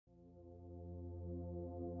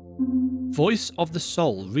Voice of the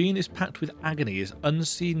soul. Reen is packed with agony as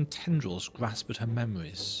unseen tendrils grasp at her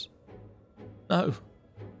memories. No.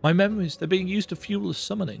 My memories. They're being used to fuel the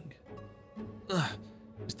summoning. Ugh.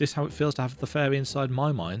 Is this how it feels to have the fairy inside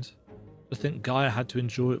my mind? To think Gaia had to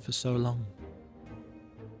endure it for so long.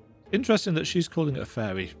 Interesting that she's calling it a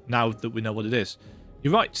fairy, now that we know what it is.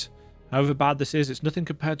 You're right. However bad this is, it's nothing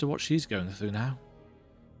compared to what she's going through now.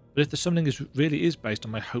 But if the summoning really is based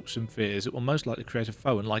on my hopes and fears, it will most likely create a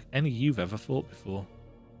foe unlike any you've ever fought before.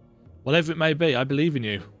 Whatever it may be, I believe in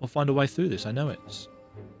you. We'll find a way through this, I know it.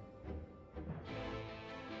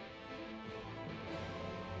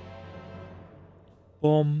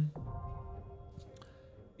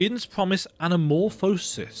 Eden's promise,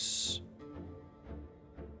 Anamorphosis.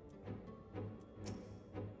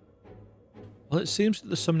 Well, it seems that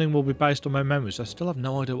the summoning will be based on my memories. I still have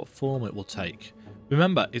no idea what form it will take.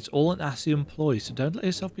 Remember, it's all an Ascian ploy, so don't let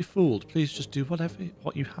yourself be fooled. Please just do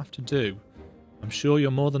what you have to do. I'm sure you're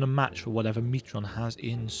more than a match for whatever Metron has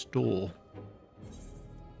in store.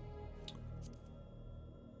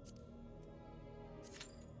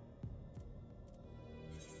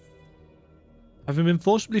 Having been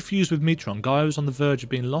forcibly fused with Metron, Gaia is on the verge of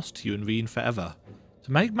being lost to you and Reen forever.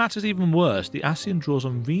 To make matters even worse, the Ascian draws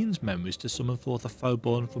on Reen's memories to summon forth a foe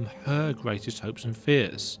born from her greatest hopes and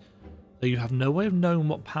fears. Though you have no way of knowing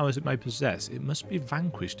what powers it may possess, it must be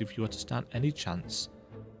vanquished if you are to stand any chance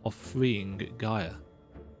of freeing Gaia.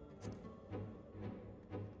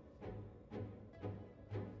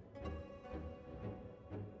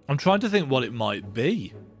 I'm trying to think what it might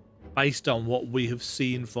be, based on what we have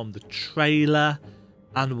seen from the trailer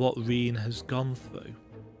and what Reen has gone through.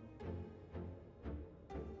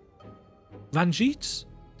 Ranjit?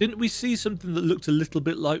 Didn't we see something that looked a little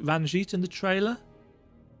bit like Ranjit in the trailer?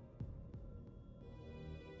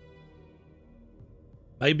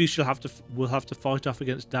 Maybe we'll have to fight off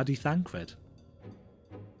against Daddy Thancred.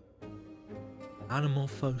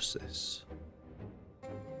 Anamorphosis.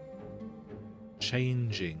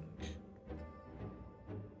 Changing.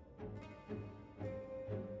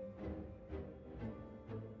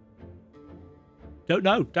 Don't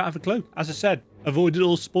know. Don't have a clue. As I said, avoided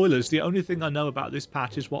all spoilers. The only thing I know about this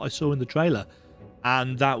patch is what I saw in the trailer.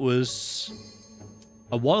 And that was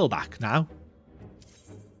a while back now.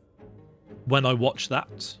 When I watched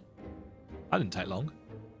that. That didn't take long.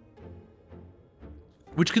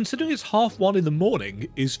 Which, considering it's 1:30 in the morning,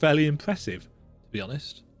 is fairly impressive, to be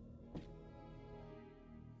honest.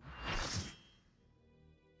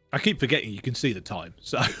 I keep forgetting you can see the time,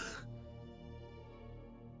 so...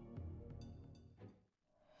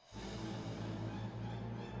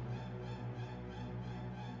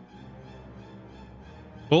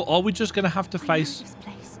 Or are we just going to have to face... This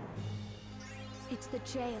place. It's the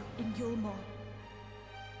jail in Yulmore.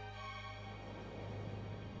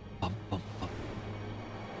 Bum, bum, bum.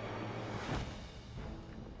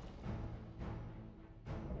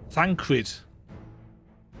 Thancred.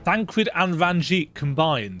 Thancred and Ranjit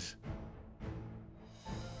combined.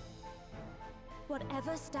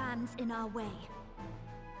 Whatever stands in our way,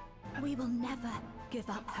 we will never give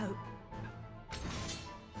up hope.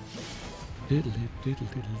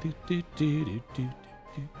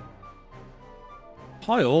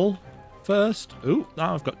 Hi all. First... Ooh,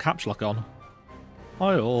 now I've got caps lock on.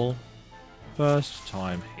 Hi all. First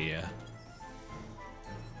time here.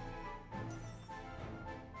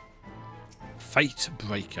 Fate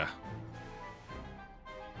Breaker.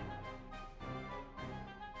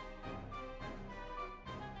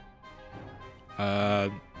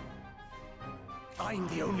 I'm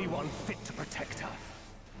the only one fit to protect her.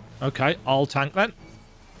 Okay, I'll tank then.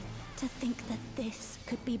 To think that this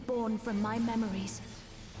could be born from my memories.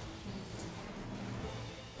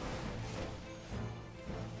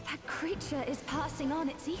 That creature is passing on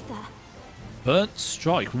its ether. Burnt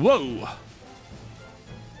Strike. Whoa!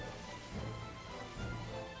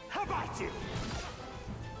 How about you?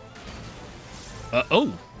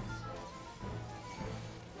 Oh!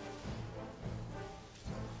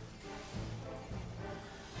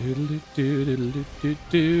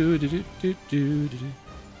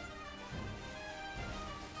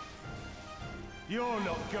 You're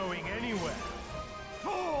not going anywhere.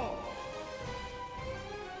 Four.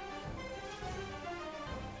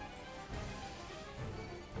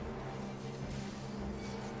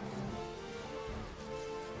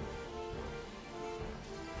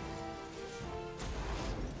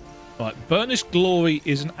 Right, Burnished Glory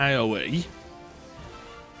is an AoE.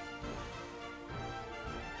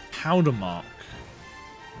 Powder Mark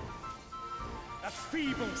A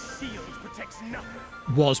feeble shield protects nothing.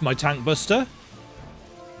 was my tank buster.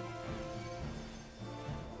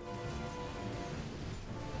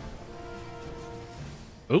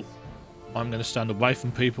 Oh, I'm going to stand away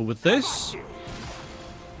from people with this.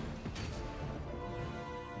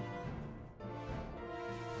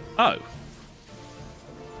 Oh.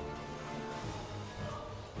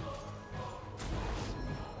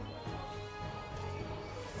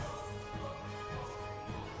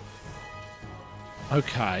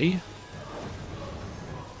 Okay.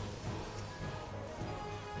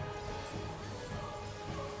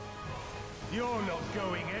 You're not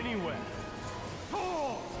going anywhere.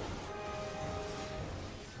 Oh!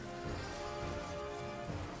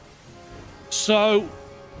 So,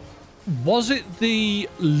 was it the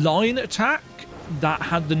line attack that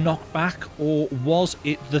had the knockback, or was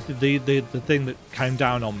it the thing that came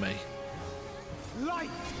down on me? Light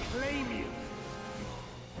claim you.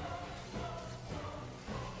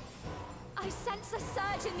 I sense a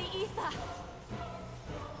surge in the ether.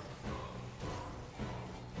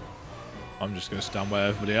 I'm just going to stand where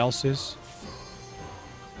everybody else is.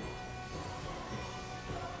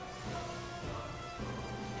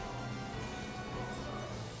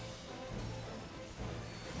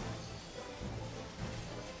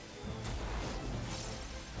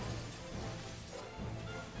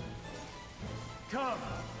 Come,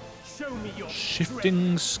 show me your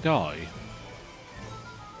Shifting Sky.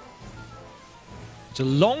 It's a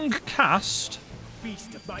long cast.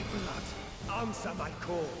 beast of my blood. Answer my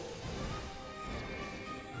call.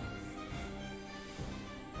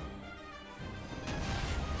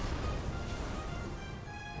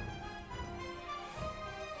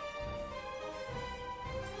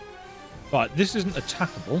 Right, this isn't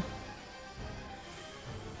attackable.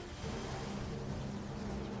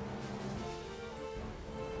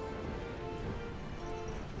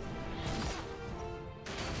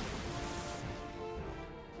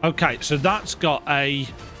 Okay, so that's got a...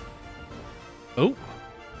 Oh.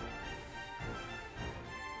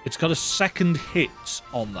 It's got a second hit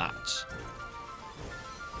on that.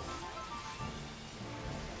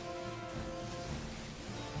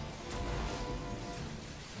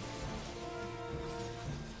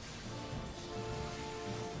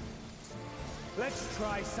 Let's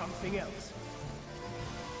try something else.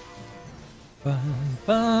 Bum,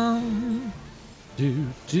 bum. Do,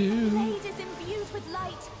 The do. blade is imbued with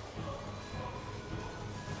light.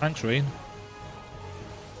 Thanks, Reen.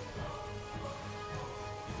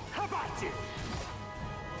 How about you?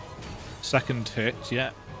 Second hit,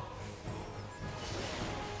 yeah.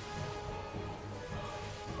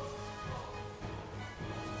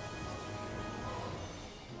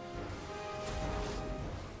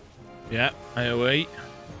 Yeah, AoE.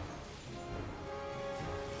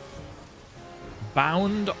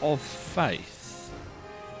 Bound of Faith.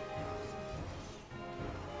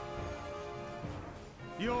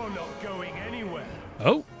 You're not going anywhere.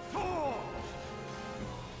 Oh. Oh!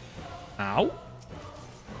 Ow.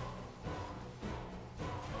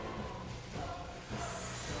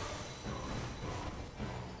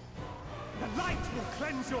 The light will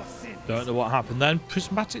cleanse your sins. Don't know what happened then.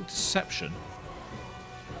 Prismatic Deception.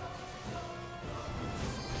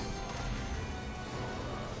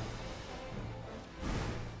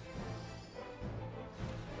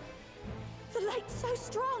 The light's so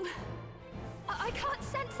strong. I can't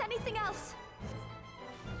sense anything else.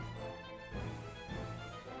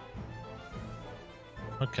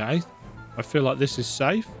 Okay. I feel like this is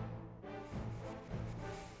safe.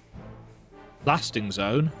 Lasting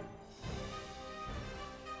Zone.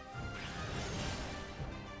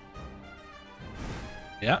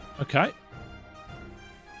 Yeah, okay.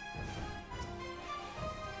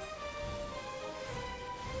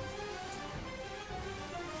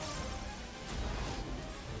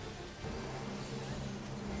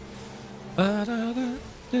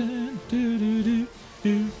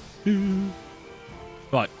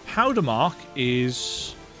 Right, Powder Mark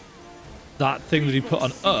is that thing that he put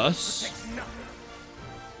on us.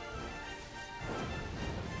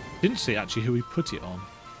 Didn't see actually who he put it on.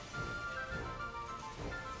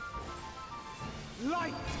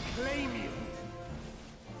 Light claim you.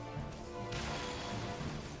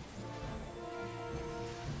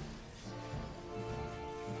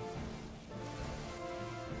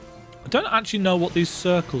 I don't actually know what these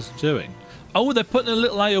circles are doing. Oh, they're putting a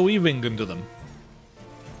little AoE ring under them.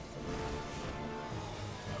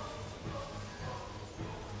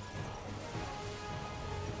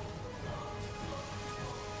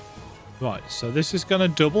 Right, so this is going to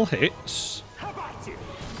double hits. How about you?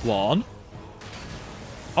 One.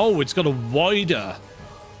 Oh, it's got a wider.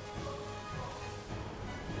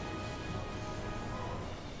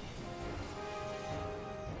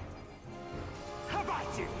 How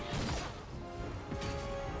about you?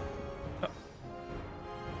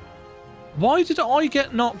 Why did I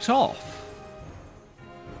get knocked off?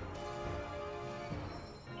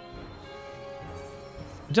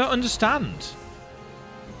 I don't understand.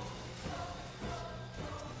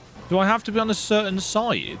 Do I have to be on a certain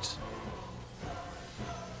side?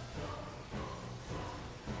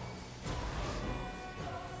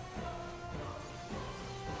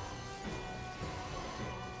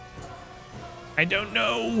 I don't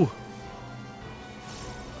know.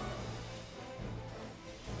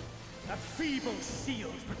 A feeble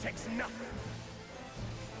shield protects nothing.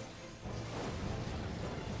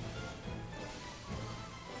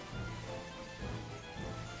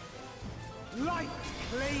 Light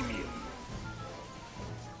claim you.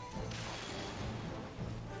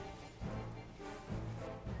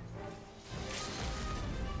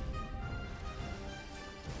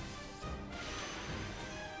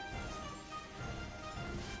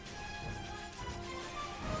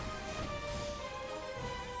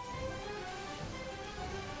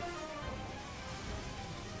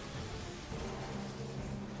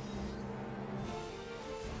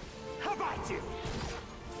 How about you?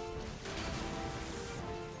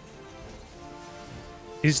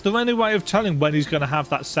 Is there any way of telling when he's going to have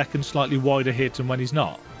that second slightly wider hit and when he's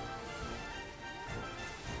not?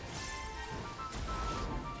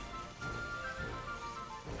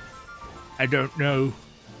 I don't know.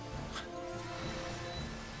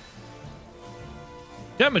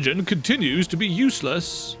 Demagen continues to be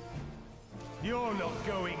useless You're not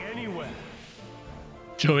going anywhere.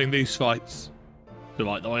 during these fights. It's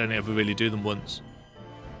alright though, I only ever really do them once.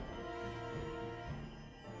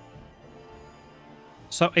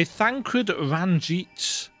 So a Thancred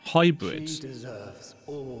Ranjit hybrid. She deserves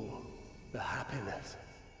all the happiness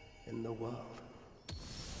in the world.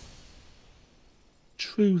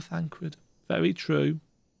 True, Thancred. Very true.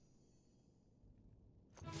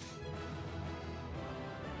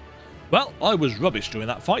 Well, I was rubbish during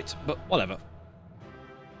that fight, but whatever.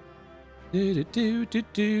 Do do do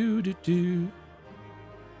do do do.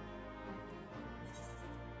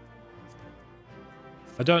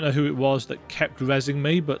 I don't know who it was that kept rezzing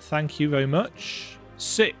me, but thank you very much.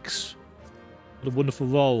 6. What a wonderful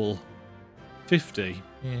roll. 50.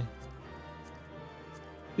 Yeah. At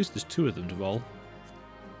least there's 2 of them to roll.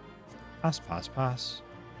 Pass, pass, pass.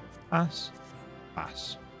 Pass,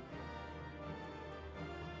 pass.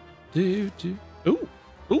 Do, do. Ooh,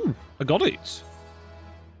 ooh, I got it.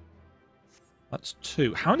 That's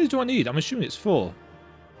 2. How many do I need? I'm assuming it's 4.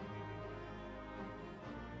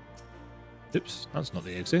 Oops, that's not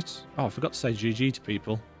the exit. Oh, I forgot to say GG to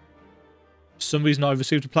people. For some reason I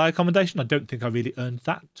received a player commendation. I don't think I really earned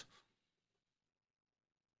that.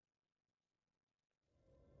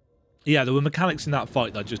 Yeah, there were mechanics in that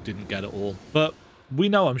fight that I just didn't get at all. But we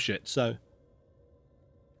know I'm shit, so...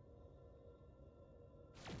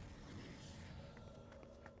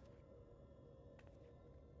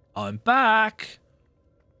 I'm back!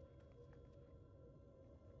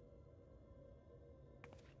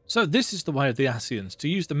 So this is the way of the Ascians, to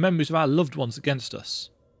use the memories of our loved ones against us.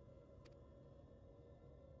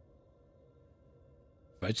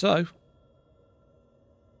 Right so.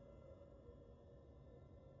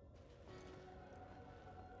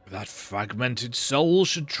 That fragmented soul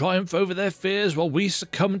should triumph over their fears while we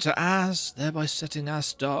succumb to ours, thereby setting our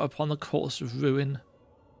star upon the course of ruin.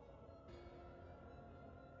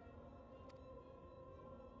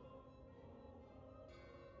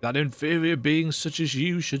 That inferior beings such as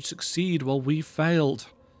you should succeed while we failed.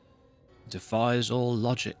 It defies all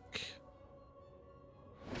logic.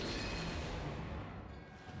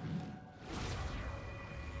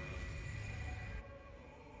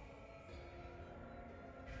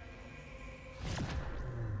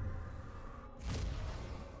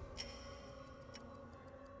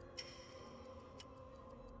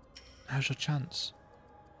 How's your chance?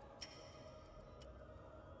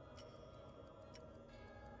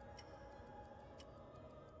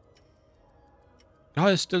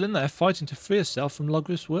 Gaia's still in there fighting to free herself from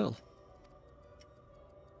Logris' will.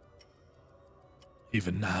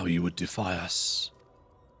 Even now you would defy us.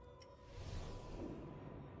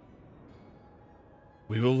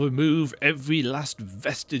 We will remove every last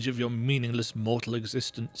vestige of your meaningless mortal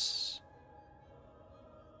existence.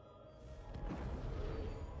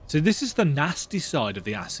 So this is the nasty side of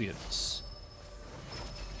the Ascians.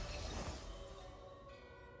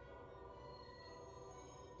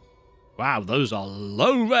 Wow, those are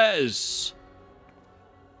low res.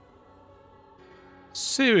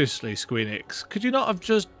 Seriously, Square Enix, could you not have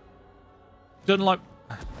just done like...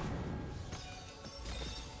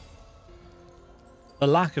 The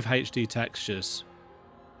lack of HD textures.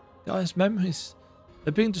 Guys, memories,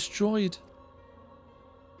 they're being destroyed.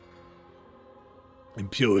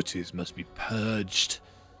 Impurities must be purged.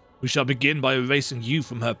 We shall begin by erasing you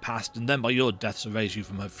from her past, and then by your deaths erase you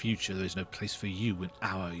from her future. There is no place for you in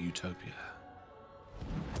our utopia.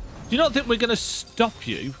 Do you not think we're going to stop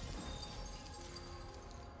you?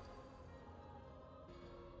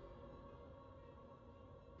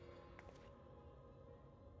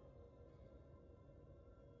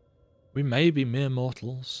 We may be mere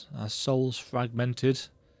mortals, our souls fragmented,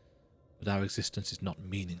 but our existence is not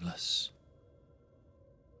meaningless.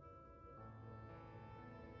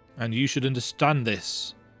 And you should understand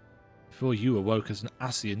this. Before you awoke as an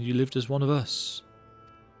Ascian, you lived as one of us.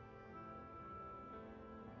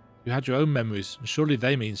 You had your own memories, and surely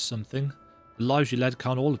they mean something. The lives you led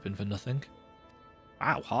can't all have been for nothing.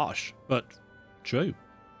 Wow, harsh, but true.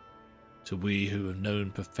 To we who have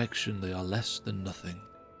known perfection, they are less than nothing.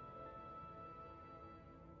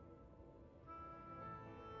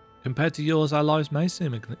 Compared to yours, our lives may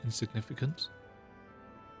seem insignificant.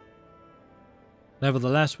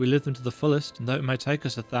 Nevertheless, we live them to the fullest, and though it may take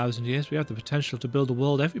us 1,000 years, we have the potential to build a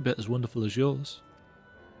world every bit as wonderful as yours.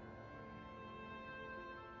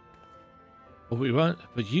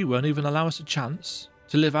 But you won't even allow us a chance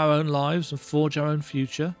to live our own lives and forge our own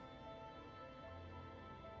future.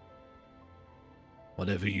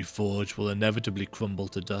 Whatever you forge will inevitably crumble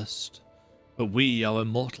to dust, but we are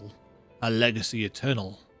immortal, our legacy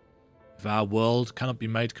eternal. If our world cannot be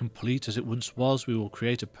made complete as it once was, we will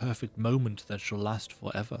create a perfect moment that shall last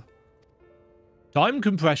forever. Time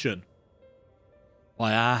compression.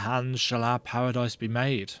 By our hands shall our paradise be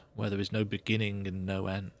made, where there is no beginning and no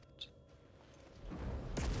end.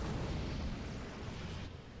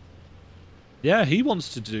 Yeah, he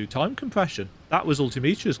wants to do time compression. That was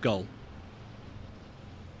Ultimicia's goal.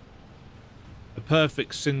 A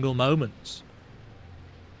perfect single moment.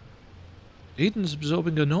 Eden's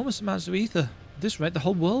absorbing enormous amounts of ether. At this rate, the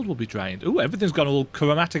whole world will be drained. Ooh, everything's gone all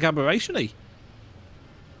chromatic aberration-y.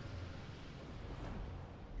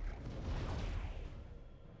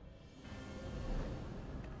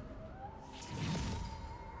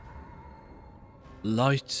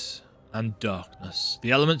 Light and darkness.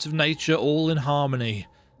 The elements of nature all in harmony.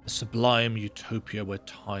 A sublime utopia where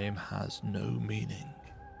time has no meaning.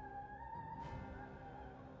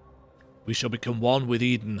 We shall become one with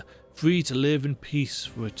Eden, free to live in peace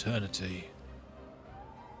for eternity.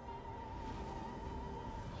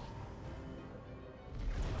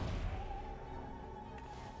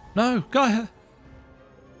 No, Gaia!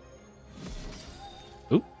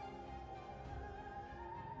 Oop.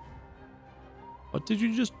 What did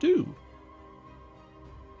you just do?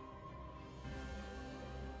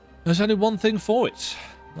 There's only one thing for it.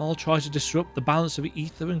 I'll try to disrupt the balance of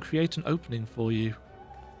ether and create an opening for you.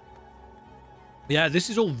 Yeah, this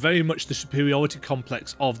is all very much the superiority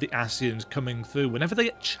complex of the Ascians coming through. Whenever they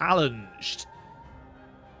get challenged,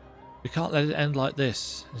 we can't let it end like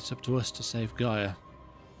this. It's up to us to save Gaia.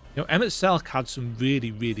 You know, Emmett Selk had some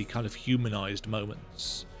really, really kind of humanized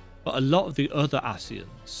moments, but a lot of the other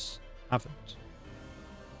Ascians haven't.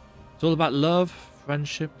 It's all about love,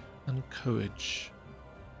 friendship, and courage.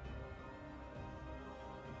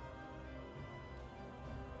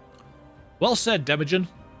 Well said, Demagen.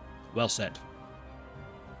 Well said.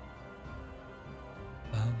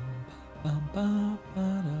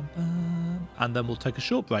 And then we'll take a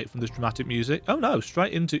short break from this dramatic music. Oh no,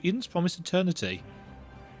 straight into Eden's Promised Eternity.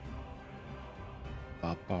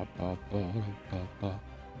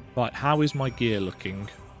 Right, how is my gear looking?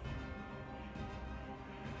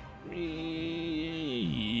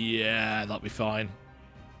 Yeah, that'll be fine.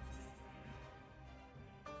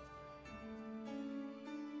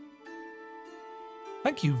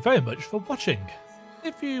 Thank you very much for watching.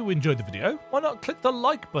 If you enjoyed the video, why not click the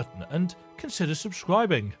like button and consider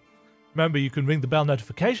subscribing. Remember, you can ring the bell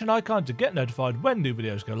notification icon to get notified when new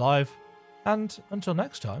videos go live. And until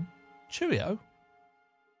next time, cheerio.